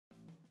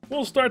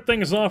We'll start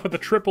things off with the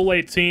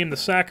AAA team, the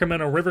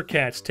Sacramento River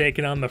Cats,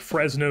 taking on the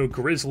Fresno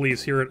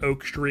Grizzlies here at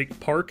Oak Street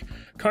Park.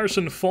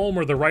 Carson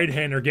Fulmer, the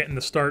right-hander, getting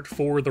the start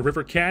for the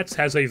River Cats,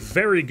 has a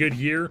very good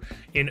year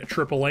in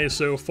AAA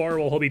so far,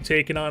 while he'll be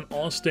taking on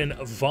Austin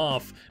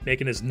Voth,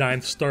 making his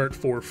 9th start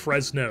for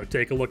Fresno.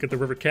 Take a look at the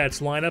River Cats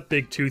lineup,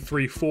 big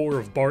 2-3-4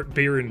 of Bart,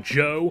 Beer, and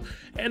Joe,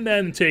 and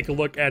then take a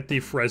look at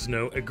the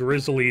Fresno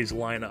Grizzlies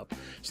lineup.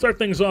 Start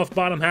things off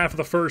bottom half of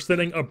the first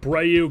inning.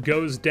 Abreu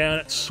goes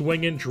down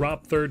swinging,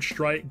 drop third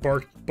strike.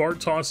 Bart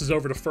tosses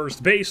over to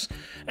first base.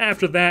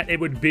 After that, it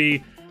would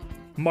be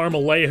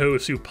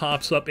Marmolejos who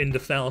pops up into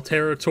foul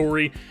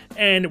territory,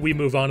 and we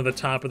move on to the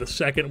top of the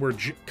second where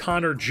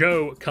Connor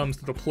Joe comes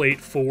to the plate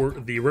for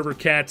the River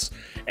Cats,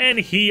 and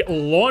he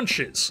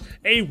launches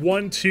a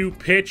 1-2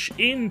 pitch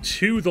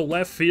into the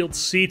left field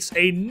seats,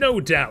 a no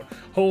doubt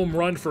home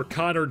run for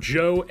Connor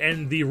Joe,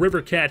 and the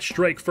River Cats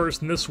strike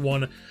first in this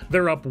one.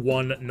 They're up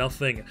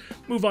 1-0.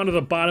 Move on to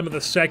the bottom of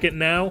the second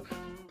now,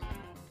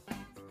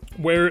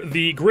 where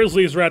the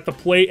Grizzlies are at the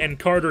plate, and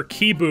Carter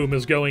Kieboom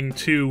is going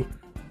to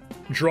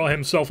draw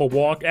himself a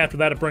walk. After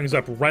that, it brings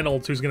up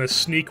Reynolds, who's going to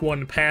sneak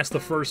one past the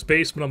first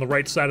baseman on the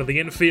right side of the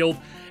infield.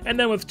 And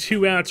then with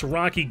 2 outs,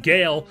 Rocky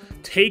Gale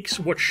takes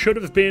what should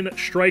have been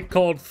strike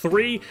called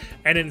 3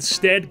 and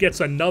instead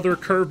gets another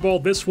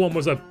curveball. This one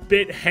was a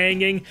bit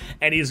hanging,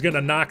 and he's going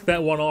to knock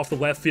that one off the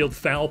left field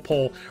foul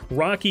pole.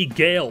 Rocky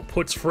Gale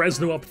puts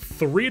Fresno up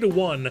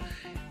 3-1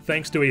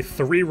 thanks to a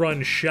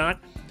 3-run shot.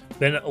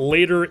 Then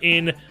later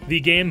in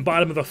the game,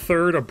 bottom of the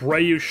third,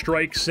 Abreu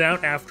strikes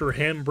out. After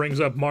him, brings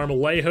up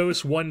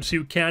Marmolejos,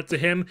 1-2 count to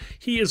him.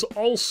 He is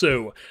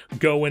also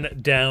going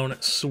down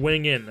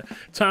swinging.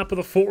 Top of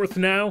the fourth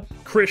now,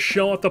 Chris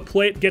Shaw at the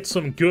plate gets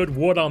some good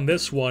wood on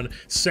this one.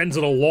 Sends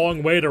it a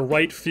long way to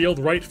right field.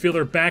 Right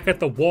fielder back at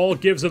the wall,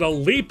 gives it a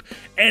leap,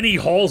 and he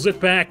hauls it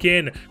back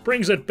in.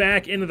 Brings it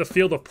back into the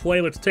field of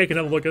play. Let's take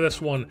another look at this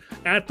one.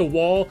 At the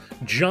wall,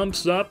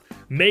 jumps up,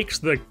 makes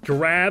the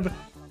grab.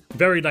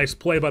 Very nice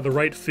play by the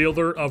right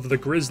fielder of the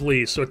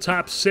Grizzlies. So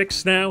top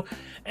 6 now,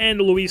 and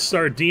Luis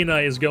Sardina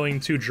is going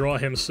to draw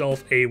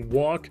himself a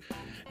walk.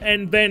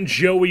 And then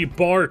Joey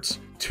Bart,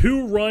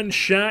 2-run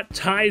shot,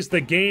 ties the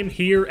game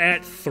here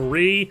at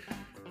 3.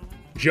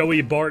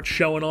 Joey Bart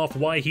showing off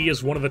why he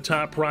is one of the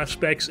top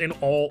prospects in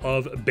all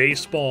of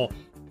baseball.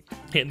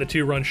 Hitting the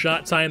 2-run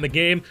shot, tying the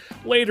game.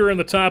 Later in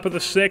the top of the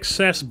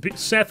 6th,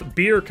 Seth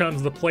Beer comes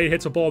to the plate,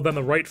 hits a ball down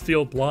the right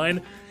field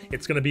line.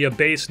 It's going to be a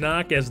base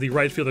knock as the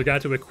right fielder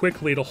got to it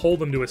quickly to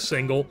hold him to a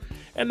single.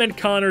 And then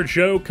Connor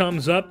Joe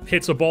comes up,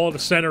 hits a ball to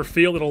center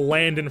field. It'll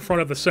land in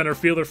front of the center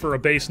fielder for a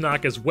base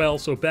knock as well.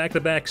 So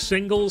back-to-back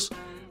singles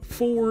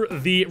for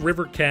the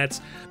River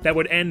Cats. That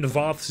would end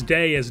Voth's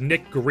day as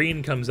Nick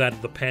Green comes out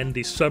of the pen,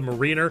 the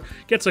Submariner.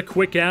 Gets a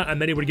quick out,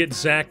 and then he would get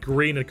Zach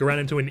Green and go around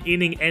into an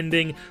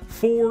inning-ending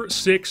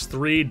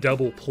 4-6-3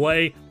 double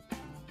play.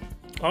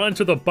 On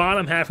to the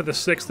bottom half of the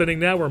 6th inning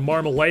now, where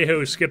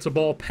Marmolejos gets a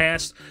ball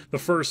past the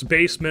first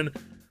baseman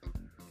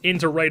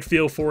into right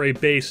field for a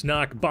base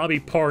knock. Bobby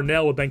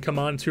Parnell would then come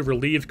on to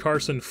relieve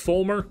Carson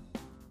Fulmer.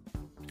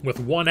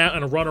 With 1 out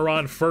and a runner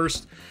on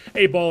first,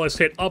 a ball is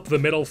hit up the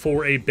middle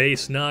for a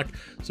base knock.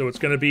 So it's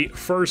going to be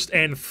first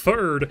and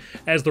third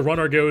as the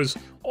runner goes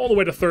all the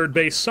way to third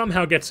base,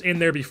 somehow gets in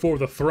there before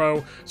the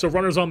throw. So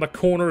runners on the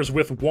corners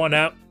with 1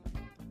 out.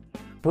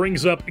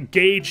 Brings up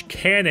Gage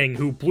Canning,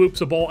 who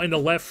bloops a ball into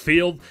left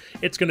field.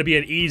 It's going to be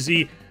an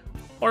easy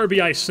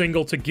RBI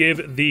single to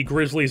give the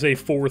Grizzlies a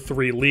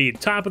 4-3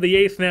 lead. Top of the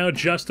 8th now,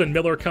 Justin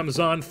Miller comes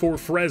on for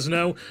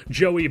Fresno.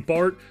 Joey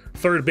Bart,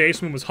 third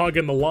baseman, was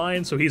hugging the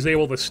line, so he's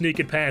able to sneak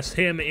it past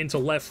him into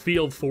left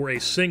field for a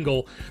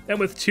single. Then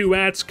with 2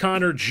 outs,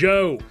 Connor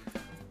Joe,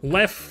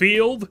 left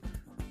field,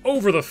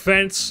 over the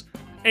fence,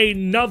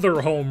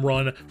 another home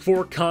run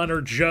for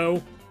Connor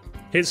Joe.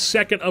 His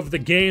 2nd of the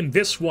game.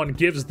 This one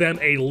gives them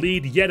a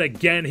lead yet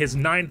again, his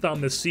 9th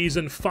on the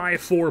season,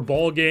 5-4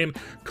 ball game.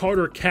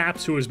 Carter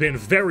Capps, who has been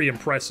very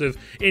impressive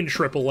in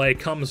AAA,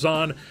 comes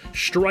on,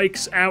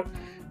 strikes out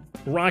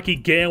Rocky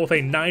Gale with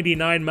a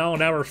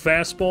 99-mile-an-hour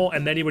fastball,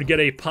 and then he would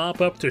get a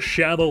pop-up to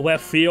shallow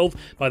left field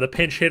by the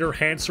pinch hitter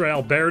Hanser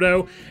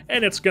Alberto,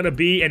 and it's going to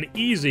be an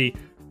easy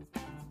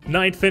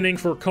 9th inning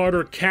for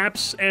Carter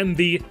Capps, and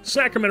the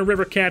Sacramento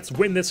River Cats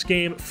win this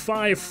game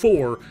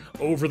 5-4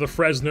 over the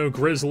Fresno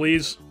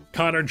Grizzlies.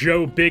 Connor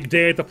Joe, big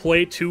day at the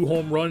plate, 2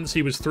 home runs.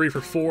 He was 3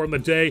 for 4 on the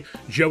day.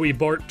 Joey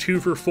Bart,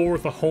 2 for 4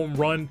 with a home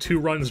run, 2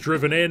 runs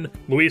driven in.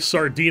 Luis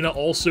Sardina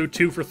also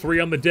 2 for 3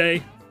 on the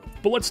day.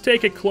 But let's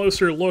take a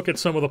closer look at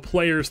some of the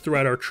players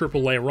throughout our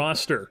AAA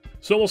roster.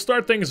 So we'll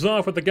start things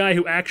off with the guy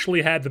who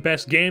actually had the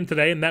best game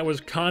today, and that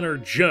was Connor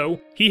Joe.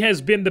 He has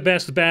been the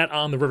best bat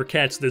on the River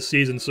Cats this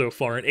season so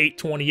far, an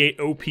 828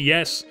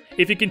 OPS,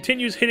 If he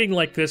continues hitting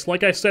like this,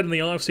 like I said in the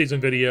offseason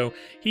video,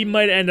 he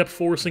might end up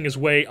forcing his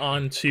way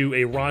onto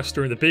a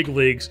roster in the big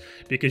leagues,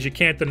 because you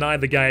can't deny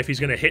the guy if he's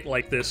going to hit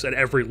like this at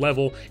every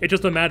level. It's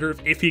just a matter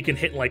of if he can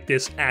hit like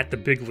this at the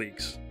big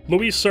leagues.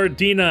 Luis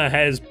Sardina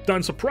has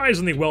done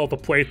surprisingly well at the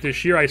plate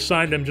this year. I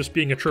signed him just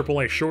being a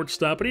AAA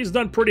shortstop, but he's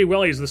done pretty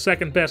well. He's the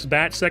second best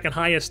bat, second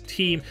highest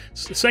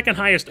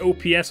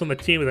OPS on the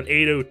team with an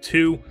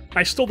 802.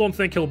 I still don't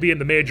think he'll be in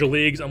the major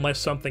leagues unless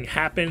something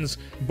happens,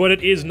 but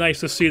it is nice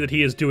to see that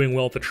he is doing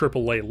well at the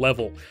AAA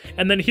level.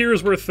 And then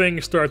here's where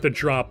things start to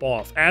drop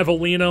off.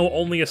 Avellino,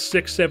 only a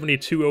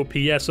 672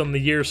 OPS on the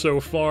year so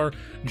far.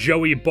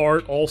 Joey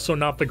Bart, also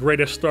not the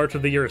greatest start to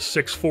the year,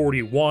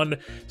 641.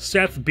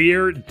 Seth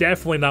Beer,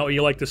 definitely not what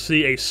you like to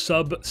see, a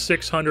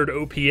sub-600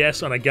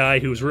 OPS on a guy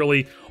whose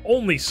really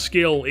only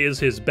skill is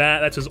his bat.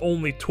 That's his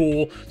only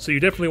tool, so you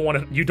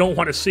don't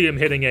want to see him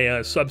hitting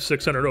a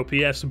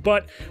sub-600 OPS,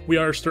 but we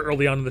are still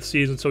early on in the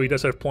season, so he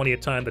does have plenty of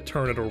time to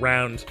turn it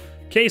around.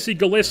 Casey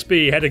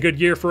Gillespie had a good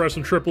year for us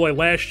in AAA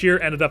last year,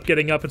 ended up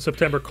getting up in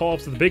September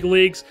call-ups to the big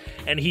leagues,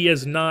 and he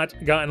has not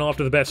gotten off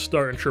to the best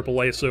start in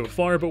AAA so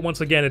far, but once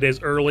again, it is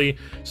early,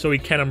 so he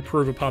can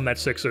improve upon that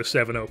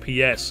 607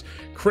 OPS.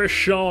 Chris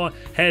Shaw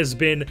has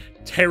been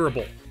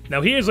terrible.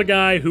 Now, he is a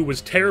guy who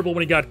was terrible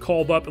when he got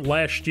called up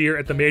last year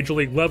at the major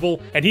league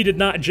level, and he did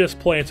not just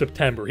play in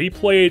September. He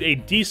played a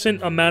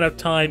decent amount of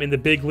time in the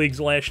big leagues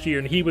last year,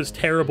 and he was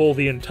terrible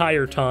the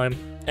entire time.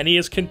 And he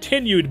has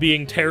continued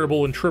being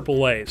terrible in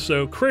AAA.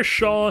 So Chris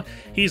Shaw,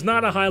 he's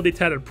not a highly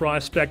touted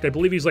prospect. I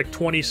believe he's like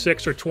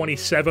 26 or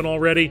 27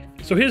 already.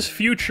 So his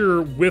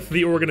future with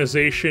the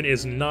organization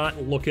is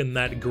not looking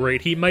that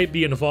great. He might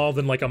be involved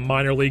in like a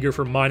minor leaguer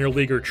for minor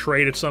leaguer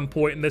trade at some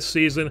point in this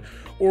season,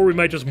 or we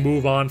might just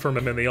move on from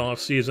him in the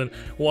offseason.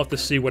 We'll have to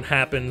see what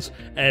happens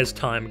as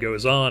time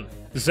goes on.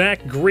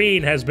 Zach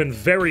Green has been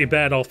very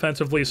bad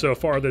offensively so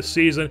far this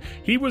season.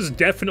 He was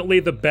definitely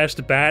the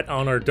best bat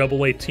on our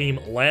AA team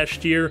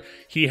last year.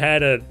 He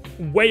had a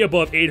way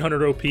above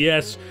 800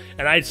 OPS,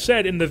 and I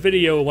said in the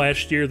video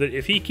last year that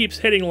if he keeps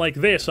hitting like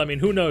this, I mean,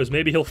 who knows,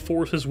 maybe he'll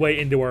force his way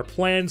into our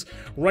plans.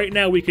 Right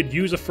now, we could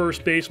use a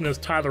first baseman, as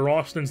Tyler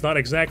Austin's not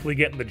exactly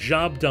getting the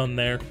job done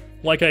there.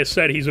 Like I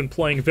said, he's been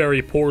playing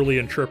very poorly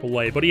in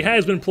AAA, but he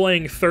has been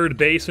playing third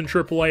base in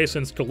AAA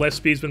since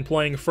Gillespie's been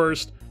playing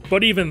first,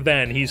 but even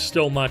then, he's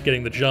still not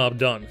getting the job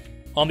done.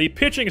 On the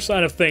pitching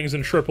side of things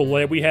in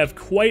AAA, we have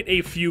quite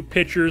a few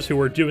pitchers who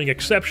are doing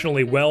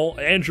exceptionally well.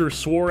 Andrew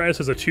Suarez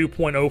has a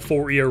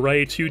 2.04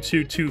 ERA,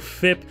 2.22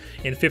 FIP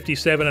in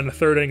 57 and a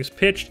third innings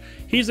pitched.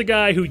 He's a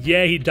guy who,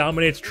 yeah, he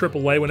dominates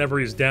AAA whenever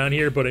he's down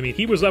here, but I mean,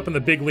 he was up in the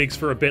big leagues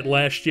for a bit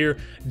last year,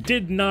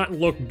 did not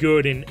look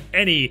good in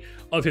any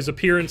of his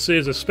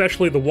appearances,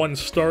 especially the one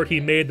start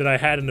he made that I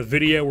had in the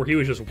video where he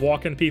was just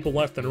walking people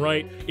left and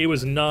right. It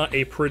was not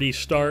a pretty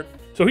start.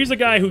 So he's a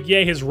guy who,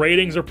 yeah, his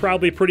ratings are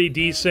probably pretty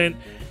decent,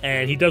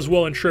 and he does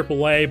well in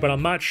AAA, but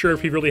I'm not sure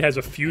if he really has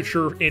a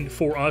future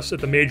for us at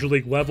the major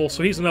league level.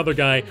 So he's another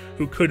guy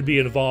who could be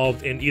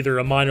involved in either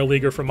a minor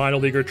leaguer for minor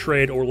leaguer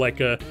trade, or like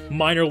a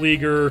minor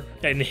leaguer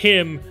and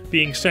him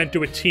being sent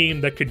to a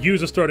team that could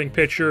use a starting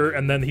pitcher,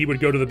 and then he would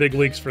go to the big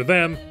leagues for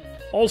them.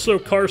 Also,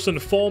 Carson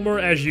Fulmer,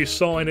 as you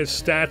saw in his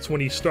stats when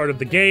he started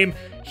the game,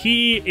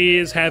 he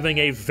is having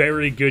a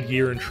very good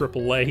year in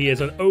AAA. He has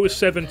an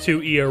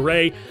 0.72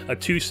 ERA, a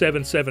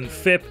 2.77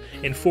 FIP,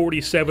 in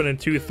 47 and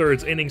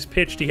 2/3 innings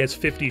pitched. He has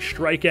 50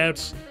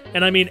 strikeouts.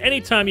 And I mean,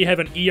 anytime you have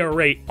an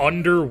ERA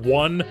under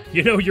 1,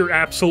 you know you're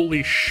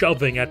absolutely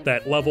shoving at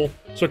that level.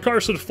 So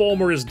Carson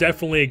Fulmer is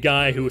definitely a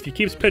guy who, if he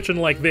keeps pitching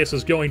like this,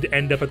 is going to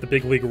end up at the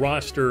big league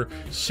roster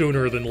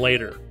sooner than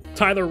later.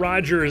 Tyler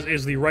Rogers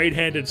is the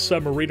right-handed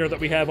submariner that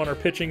we have on our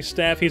pitching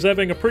staff. He's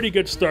having a pretty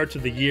good start to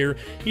the year.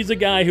 He's a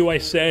guy who I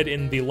said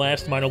in the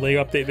last minor league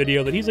update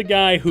video that he's a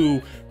guy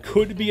who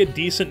could be a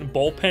decent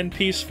bullpen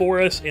piece for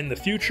us in the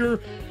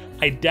future.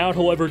 I doubt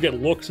he'll ever get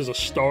looks as a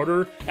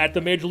starter at the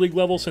major league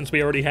level, since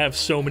we already have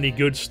so many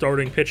good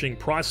starting pitching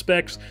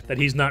prospects that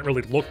he's not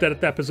really looked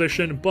at that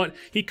position, but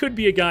he could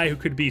be a guy who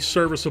could be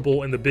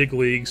serviceable in the big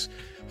leagues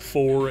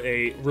for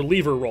a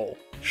reliever role.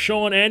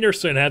 Sean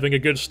Anderson having a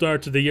good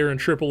start to the year in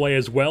AAA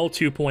as well,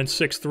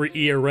 2.63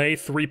 ERA,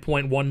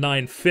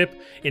 3.19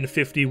 FIP in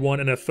 51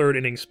 and a third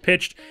innings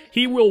pitched.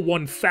 He will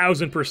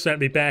 1000%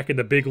 be back in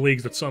the big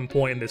leagues at some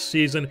point in this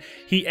season.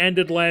 He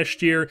ended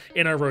last year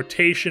in our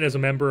rotation as a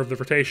member of the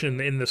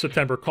rotation in the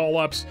September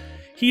call-ups.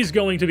 He's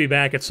going to be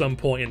back at some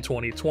point in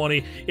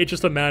 2020. It's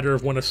just a matter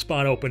of when a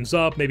spot opens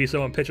up. Maybe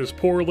someone pitches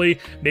poorly.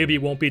 Maybe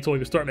it won't be until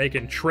we start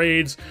making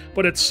trades.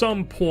 But at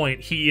some point,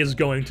 he is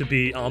going to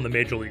be on the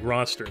Major League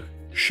roster.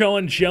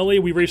 Sean Jelly,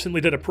 we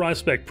recently did a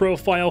prospect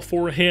profile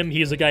for him.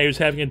 He's a guy who's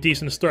having a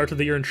decent start to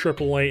the year in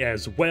AAA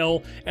as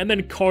well. And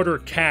then Carter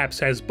Capps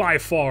has by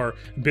far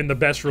been the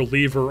best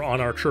reliever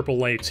on our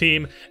AAA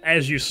team,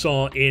 as you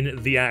saw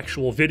in the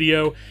actual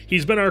video.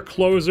 He's been our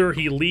closer.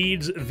 He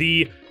leads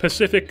the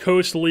Pacific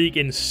Coast League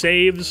in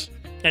saves,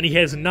 and he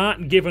has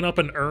not given up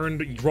an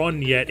earned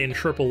run yet in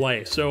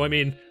AAA. So, I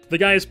mean, The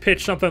guy's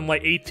pitched something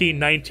like 18,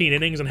 19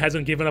 innings and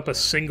hasn't given up a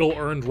single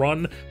earned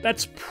run.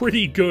 That's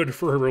pretty good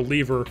for a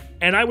reliever.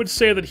 And I would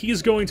say that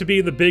he's going to be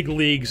in the big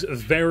leagues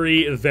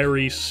very,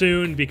 very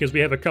soon because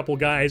we have a couple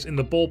guys in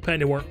the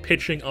bullpen who aren't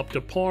pitching up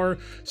to par.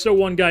 So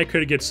one guy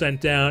could get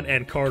sent down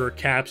and Carter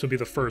Capps would be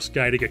the first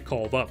guy to get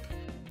called up.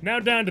 Now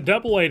down to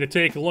Double-A to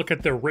take a look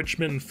at the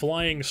Richmond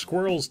Flying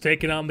Squirrels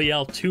taking on the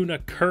Altoona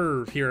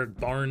Curve here at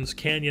Barnes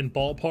Canyon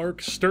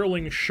Ballpark.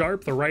 Sterling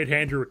Sharp, the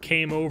right-hander,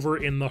 came over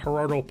in the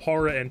Gerardo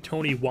Parra and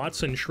Tony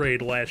Watson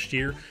trade last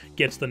year,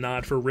 gets the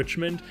nod for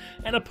Richmond,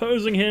 and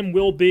opposing him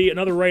will be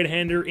another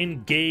right-hander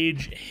in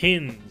Gage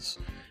Hins.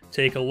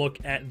 Take a look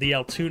at the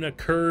Altoona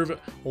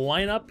Curve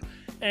lineup,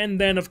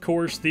 and then, of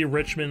course, the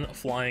Richmond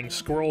Flying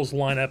Squirrels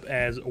lineup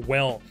as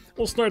well.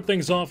 We'll start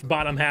things off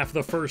bottom half of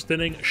the first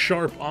inning.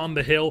 Sharp on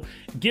the hill,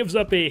 gives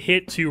up a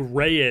hit to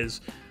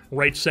Reyes,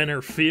 right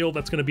center field.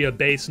 That's going to be a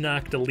base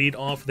knock to lead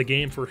off the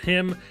game for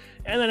him.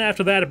 And then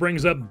after that, it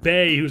brings up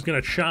Bay, who's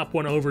going to chop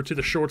one over to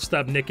the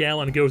shortstop. Nick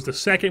Allen goes to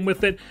second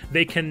with it.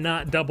 They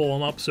cannot double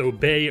him up, so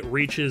Bay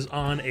reaches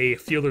on a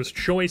fielder's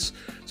choice.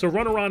 So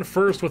runner on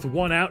first with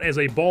one out as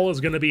a ball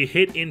is going to be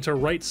hit into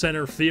right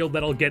center field.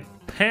 That'll get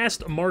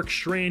past Mark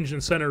Strange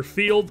in center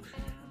field.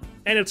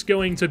 And it's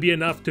going to be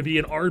enough to be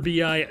an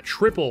RBI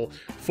triple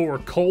for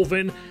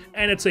Colvin,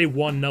 and it's a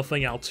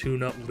 1-0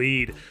 Altoona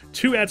lead.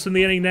 2 outs in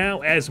the inning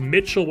now as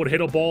Mitchell would hit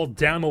a ball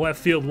down the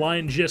left field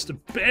line, just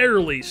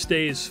barely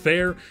stays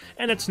fair,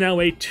 and it's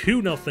now a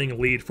 2-0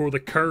 lead for the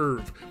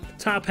Curve.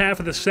 Top half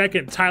of the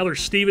second, Tyler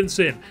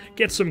Stevenson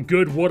gets some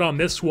good wood on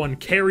this one,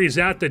 carries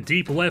out the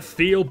deep left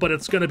field, but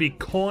it's going to be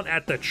caught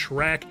at the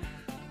track.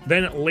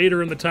 Then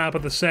later in the top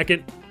of the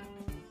second,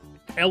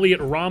 Elliot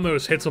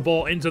Ramos hits a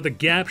ball into the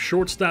gap.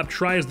 Shortstop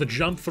tries the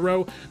jump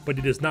throw, but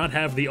he does not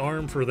have the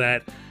arm for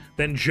that.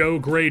 Then Joe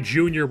Gray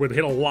Jr. would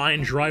hit a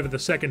line drive at the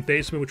second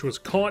baseman, which was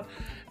caught,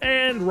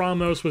 and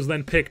Ramos was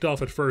then picked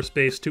off at first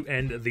base to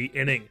end the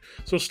inning.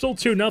 So still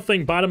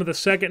 2-0, bottom of the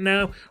second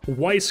now.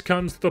 Weiss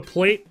comes to the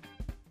plate.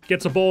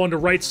 Gets a ball into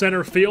right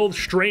center field.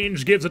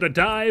 Strange gives it a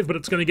dive, but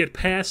it's going to get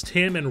past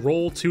him and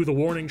roll to the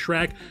warning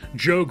track.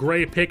 Joe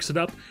Gray picks it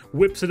up,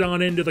 whips it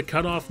on into the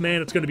cutoff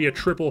man. It's going to be a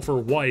triple for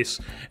Weiss.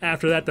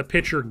 After that, the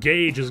pitcher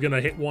Gage is going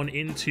to hit one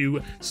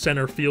into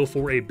center field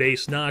for a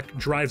base knock.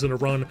 Drives in a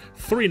run,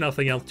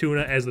 3-0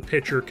 Altoona as the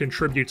pitcher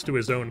contributes to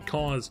his own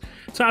cause.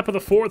 Top of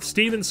the fourth,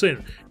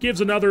 Stevenson gives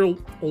another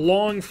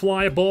long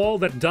fly ball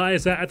that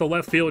dies at the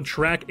left field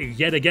track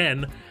yet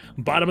again.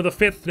 Bottom of the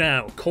fifth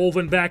now.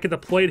 Colvin back at the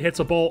plate, hits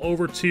a ball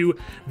over to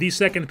the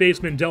second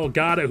baseman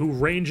Delgado, who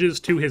ranges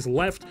to his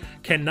left,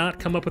 cannot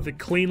come up with it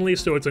cleanly,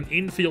 so it's an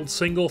infield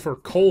single for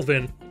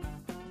Colvin.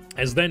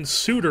 As then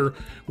Sweeter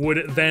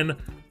would then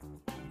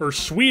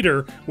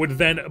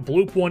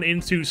bloop one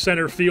into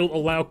center field,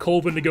 allow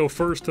Colvin to go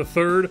first to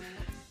third.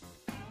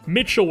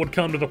 Mitchell would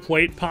come to the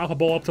plate, pop a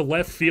ball up to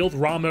left field.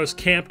 Ramos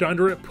camped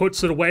under it,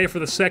 puts it away for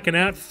the second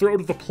out. Throw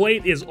to the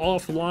plate is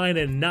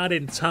offline and not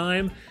in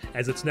time,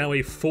 as it's now a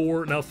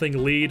 4-0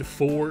 lead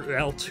for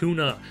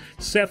Altoona.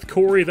 Seth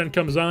Corey then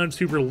comes on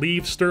to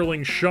relieve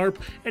Sterling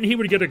Sharp, and he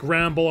would get a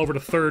ground ball over to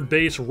third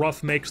base.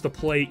 Ruff makes the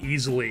play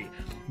easily.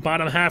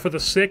 Bottom half of the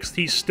sixth,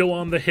 he's still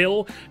on the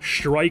hill,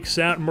 strikes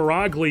out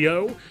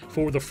Miraglio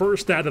for the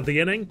first out of the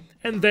inning,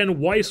 and then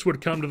Weiss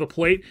would come to the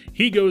plate.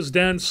 He goes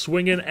down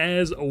swinging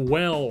as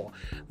well.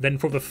 Then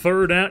for the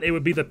third out, it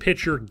would be the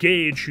pitcher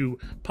Gage, who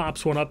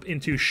pops one up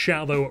into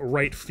shallow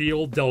right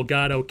field.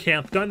 Delgado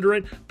camped under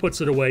it,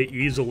 puts it away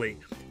easily.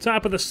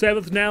 Top of the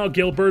seventh now,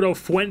 Gilberto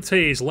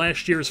Fuentes,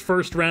 last year's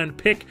first-round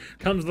pick,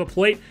 comes to the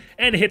plate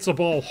and hits a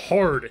ball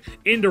hard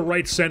into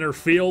right center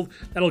field.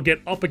 That'll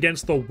get up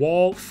against the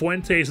wall.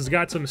 Fuentes has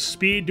got some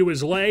speed to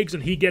his legs,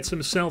 and he gets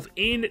himself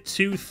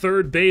into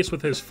third base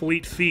with his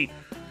fleet feet.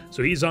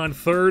 So he's on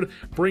third,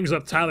 brings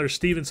up Tyler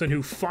Stevenson,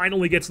 who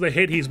finally gets the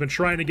hit he's been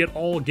trying to get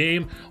all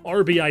game.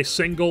 RBI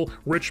single,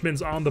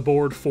 Richmond's on the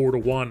board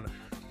 4-1.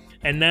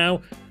 And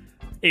now,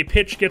 a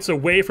pitch gets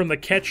away from the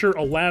catcher,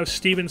 allows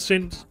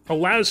Stevenson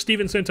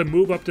to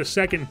move up to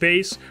second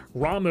base.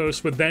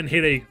 Ramos would then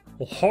hit a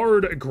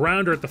hard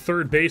grounder at the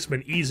third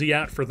baseman, easy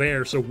out for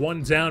there. So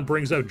one down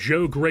brings out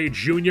Joe Gray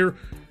Jr.,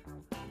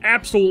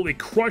 absolutely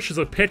crushes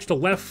a pitch to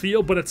left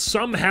field, but it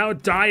somehow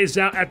dies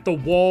out at the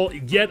wall.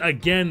 Yet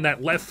again,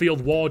 that left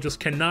field wall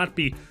just cannot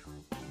be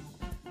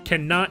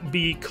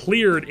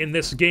cleared in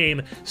this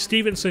game.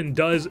 Stevenson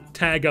does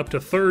tag up to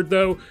third,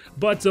 though,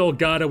 but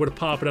Delgado would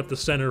pop it up to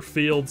center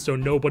field, so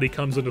nobody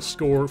comes in to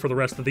score for the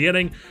rest of the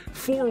inning.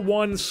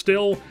 4-1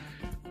 still.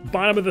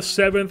 Bottom of the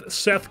seventh,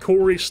 Seth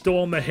Corey still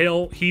on the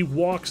hill. He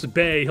walks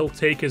Bay. He'll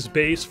take his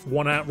base.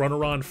 One out,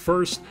 runner on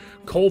first.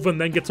 Colvin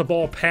then gets a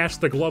ball past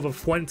the glove of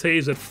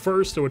Fuentes at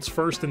first, so it's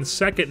first and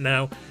second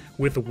now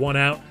with one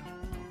out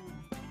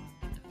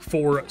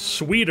for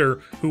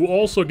Sweeter, who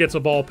also gets a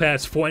ball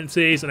past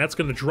Fuentes, and that's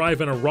going to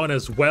drive in a run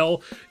as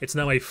well. It's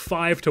now a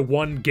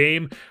 5-1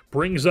 game.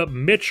 Brings up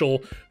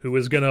Mitchell, who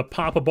is going to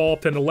pop a ball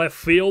up into left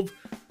field.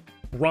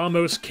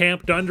 Ramos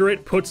camped under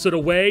it, puts it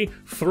away,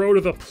 throw to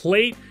the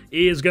plate,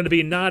 is going to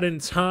be not in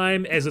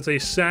time as it's a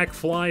sac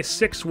fly,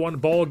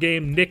 6-1 ball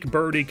game. Nick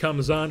Birdie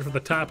comes on for the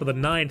top of the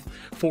 9th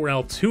for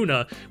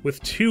Altoona.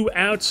 With 2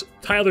 outs,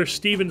 Tyler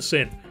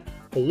Stevenson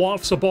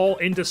lofts a ball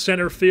into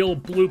center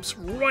field, bloops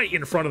right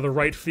in front of the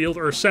right field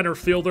or center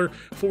fielder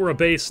for a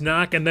base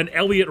knock, and then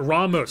Elliot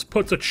Ramos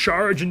puts a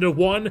charge into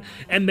one,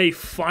 and they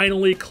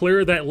finally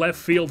clear that left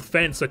field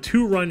fence. A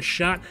 2-run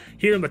shot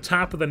here in the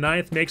top of the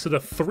 9th makes it a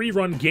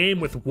 3-run game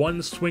with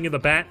 1 swing of the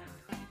bat.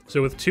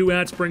 So with 2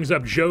 outs brings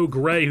up Joe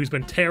Gray, who's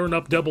been tearing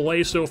up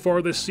Double-A so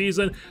far this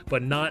season,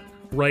 but not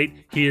right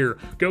here.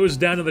 Goes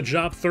down to the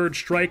drop, 3rd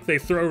strike. They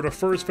throw over to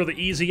first for the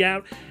easy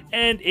out,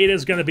 and it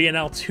is going to be an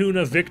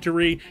Altoona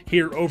victory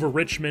here over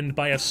Richmond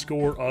by a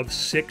score of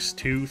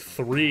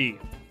 6-3.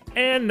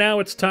 And now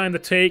it's time to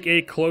take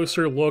a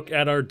closer look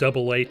at our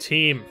Double-A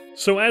team.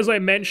 So as I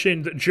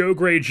mentioned, Joe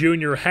Gray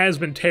Jr. has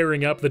been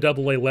tearing up the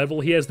Double-A level.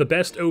 He has the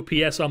best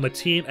OPS on the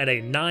team at a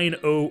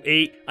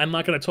 908. I'm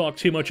not going to talk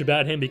too much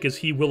about him because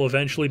he will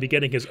eventually be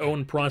getting his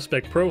own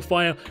prospect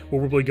profile,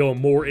 where we'll be going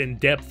more in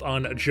depth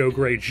on Joe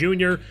Gray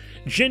Jr.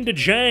 Jinda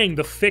Jiang,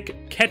 the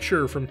thick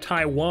catcher from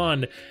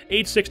Taiwan,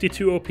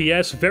 862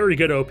 OPS, very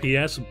good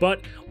OPS,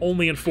 but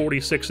only in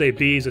 46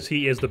 ABs as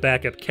he is the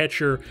backup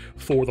catcher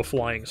for the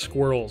Flying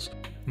Squirrels.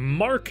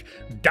 Mark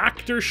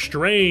Dr.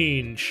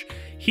 Strange.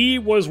 He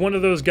was one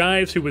of those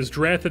guys who was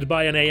drafted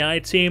by an AI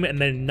team and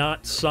then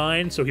not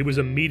signed, so he was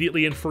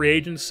immediately in free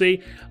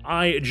agency.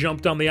 I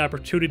jumped on the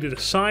opportunity to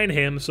sign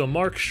him, so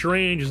Mark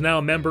Strange is now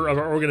a member of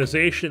our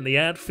organization in the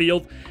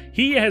outfield.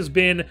 He has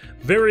been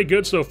very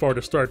good so far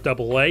to start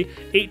Double-A,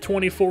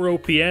 824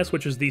 OPS,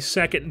 which is the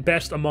 2nd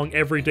best among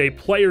everyday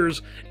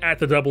players at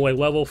the Double-A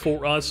level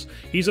for us.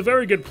 He's a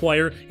very good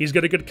player. He's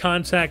got a good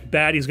contact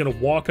bat. He's going to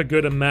walk a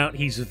good amount.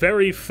 He's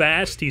very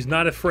fast. He's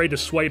not afraid to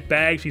swipe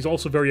bags. He's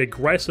also very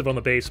aggressive on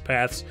the base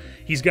paths.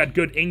 He's got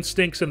good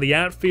instincts in the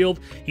outfield.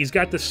 He's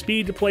got the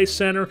speed to play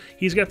center.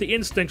 He's got the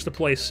instincts to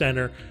play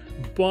center,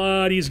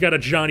 but he's got a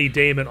Johnny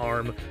Damon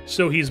arm,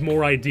 so he's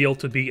more ideal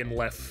to be in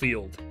left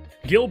field.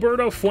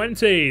 Gilberto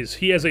Fuentes,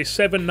 he has a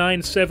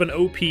 797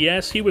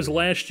 OPS. He was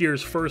last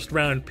year's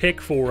 1st-round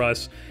pick for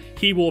us.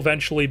 He will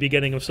eventually be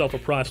getting himself a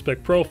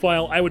prospect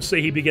profile. I would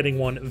say he'd be getting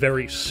one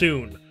very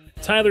soon.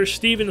 Tyler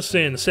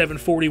Stevenson,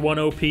 741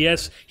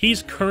 OPS.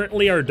 He's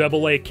currently our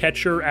Double-A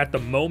catcher at the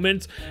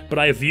moment, but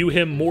I view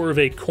him more of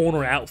a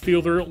corner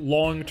outfielder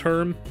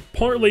long-term,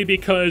 partly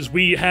because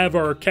we have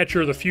our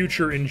catcher of the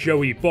future in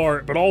Joey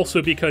Bart, but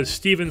also because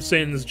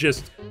Stevenson's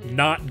just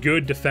not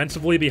good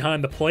defensively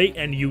behind the plate,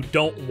 and you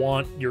don't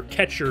want your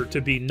catcher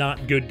to be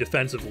not good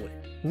defensively.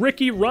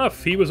 Ricky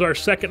Ruff, he was our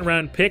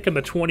 2nd-round pick in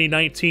the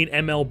 2019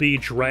 MLB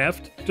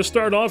draft. To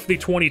start off the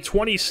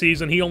 2020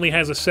 season, he only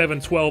has a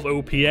 712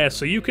 OPS,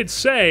 so you could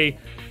say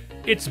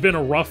it's been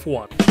a rough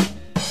one.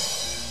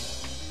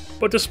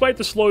 But despite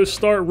the slow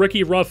start,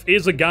 Ricky Ruff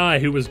is a guy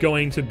who is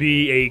going to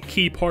be a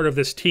key part of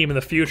this team in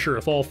the future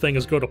if all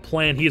things go to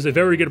plan. He is a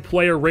very good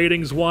player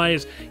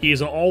ratings-wise. He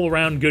is an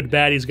all-around good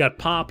bat. He's got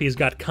pop. He's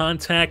got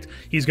contact.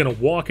 He's going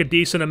to walk a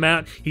decent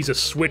amount. He's a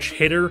switch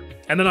hitter.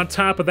 And then on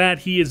top of that,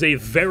 he is a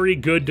very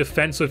good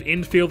defensive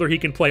infielder. He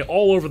can play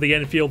all over the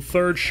infield,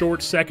 3rd, short,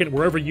 2nd,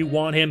 wherever you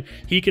want him.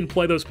 He can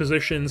play those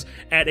positions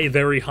at a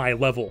very high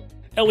level.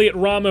 Elliot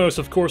Ramos,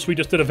 of course, we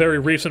just did a very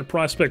recent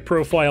prospect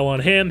profile on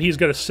him. He's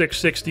got a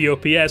 660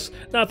 OPS.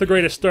 Not the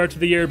greatest start to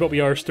the year, but we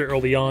are still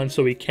early on,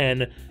 so he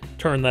can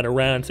turn that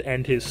around to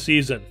end his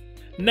season.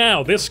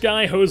 Now, this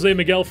guy, Jose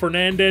Miguel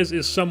Fernandez,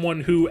 is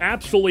someone who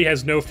absolutely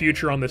has no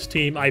future on this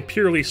team. I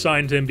purely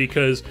signed him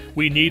because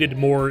we needed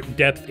more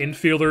depth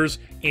infielders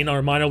in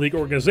our minor league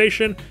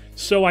organization,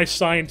 so I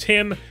signed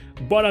him.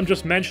 But I'm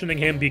just mentioning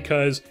him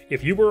because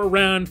if you were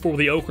around for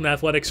the Oakland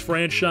Athletics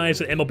franchise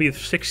at MLB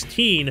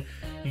 16,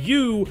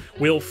 you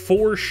will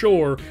for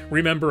sure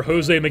remember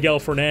Jose Miguel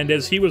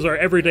Fernandez. He was our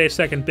everyday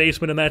second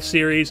baseman in that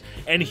series,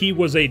 and he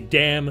was a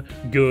damn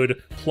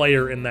good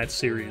player in that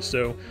series.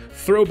 So,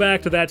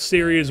 throwback to that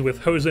series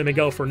with Jose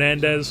Miguel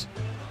Fernandez.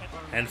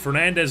 And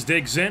Fernandez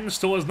digs in,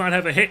 still does not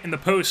have a hit in the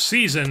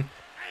postseason,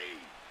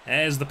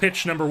 as the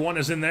pitch number 1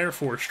 is in there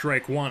for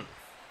strike 1.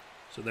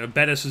 So their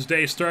Bettis'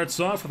 day starts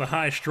off with a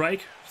high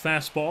strike,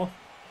 fastball.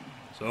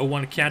 So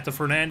 0-1 count to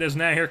Fernandez.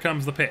 Now here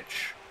comes the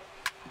pitch.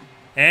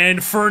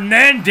 And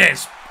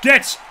Fernandez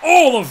gets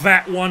all of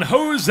that one.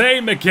 Jose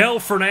Miguel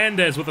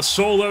Fernandez with a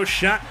solo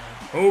shot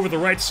over the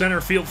right center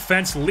field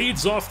fence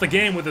leads off the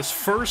game with his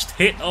first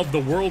hit of the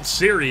World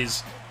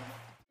Series.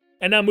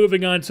 And now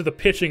moving on to the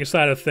pitching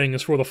side of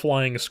things for the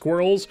Flying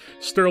Squirrels.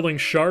 Sterling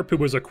Sharp, who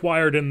was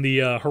acquired in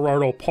the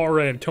Gerardo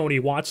Parra and Tony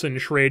Watson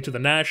trade to the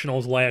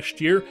Nationals last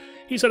year.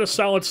 He's had a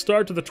solid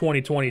start to the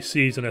 2020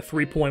 season, a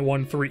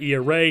 3.13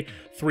 ERA,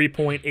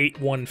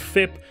 3.81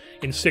 FIP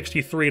in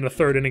 63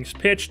 1/3 innings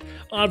pitched.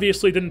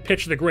 Obviously didn't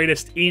pitch the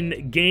greatest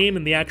in-game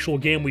in the actual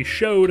game we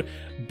showed,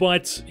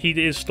 but he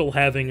is still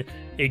having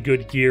a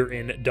good year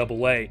in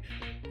Double-A.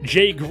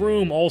 Jay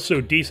Groom, also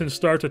decent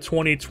start to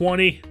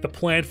 2020. The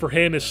plan for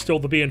him is still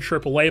to be in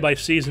AAA by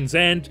season's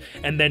end,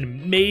 and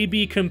then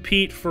maybe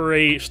compete for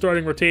a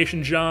starting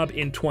rotation job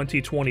in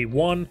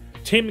 2021.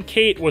 Tim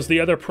Cate was the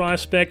other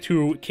prospect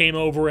who came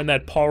over in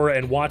that Parra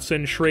and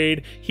Watson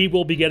trade. He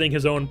will be getting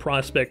his own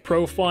prospect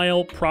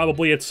profile,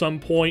 probably at some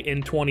point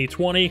in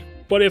 2020.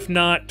 But if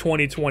not,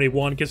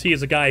 2021, because he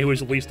is a guy who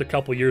is at least a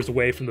couple years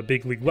away from the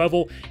big league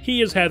level.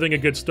 He is having a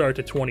good start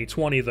to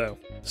 2020, though.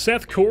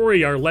 Seth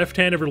Corey, our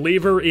left-handed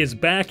reliever, is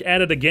back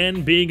at it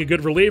again, being a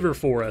good reliever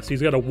for us.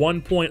 He's got a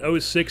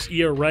 1.06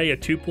 ERA, a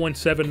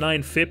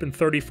 2.79 FIP, and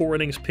 34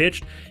 innings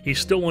pitched. He's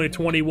still only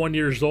 21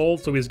 years old,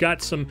 so he's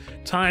got some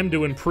time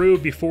to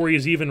improve before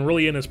he's even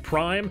really in his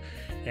prime.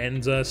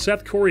 And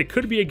Seth Corey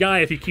could be a guy,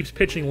 if he keeps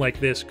pitching like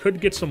this,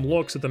 could get some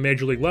looks at the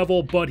major league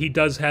level, but he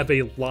does have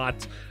a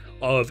lot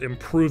of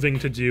improving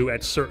to do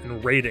at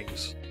certain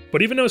ratings.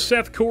 But even though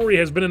Seth Corey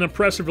has been an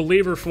impressive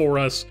reliever for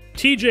us,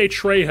 TJ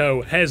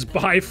Trejo has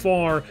by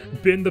far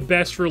been the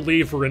best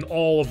reliever in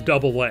all of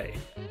AA.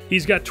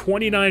 He's got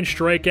 29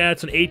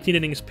 strikeouts and 18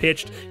 innings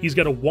pitched. He's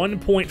got a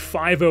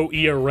 1.50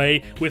 ERA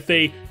with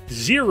a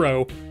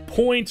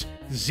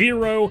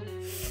 0.0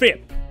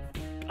 FIP.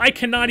 I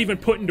cannot even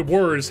put into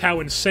words how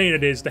insane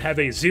it is to have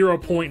a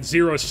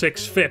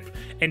 0.06 FIP,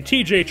 and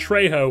TJ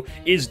Trejo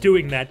is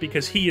doing that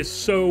because he is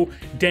so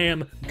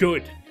damn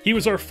good. He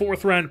was our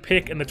 4th-round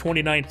pick in the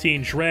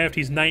 2019 draft.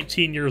 He's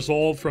 19 years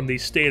old from the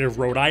state of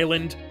Rhode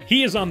Island.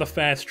 He is on the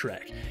fast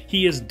track.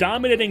 He is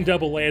dominating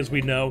AA, as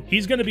we know.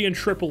 He's going to be in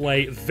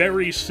AAA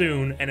very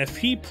soon, and if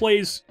he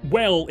plays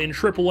well in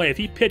AAA, if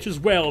he pitches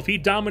well, if he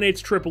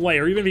dominates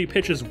AAA, or even if he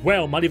pitches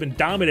well, not even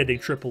dominating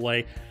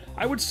AAA,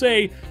 I would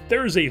say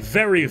there's a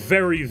very,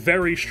 very,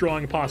 very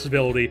strong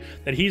possibility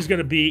that he's going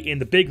to be in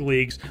the big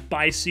leagues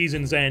by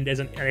season's end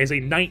as a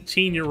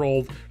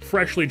 19-year-old,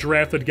 freshly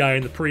drafted guy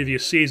in the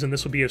previous season.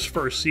 This will be his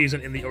first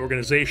season in the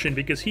organization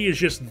because he is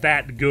just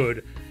that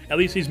good. At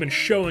least he's been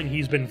showing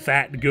he's been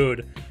that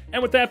good.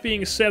 And with that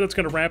being said, that's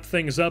going to wrap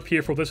things up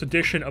here for this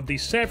edition of the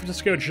San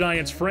Francisco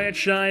Giants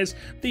franchise,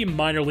 the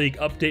minor league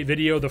update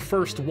video, the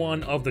first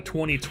one of the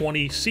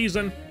 2020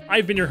 season.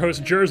 I've been your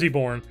host,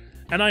 Jerseyborn,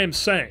 and I am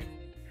saying,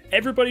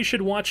 everybody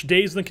should watch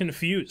Dazed and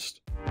Confused.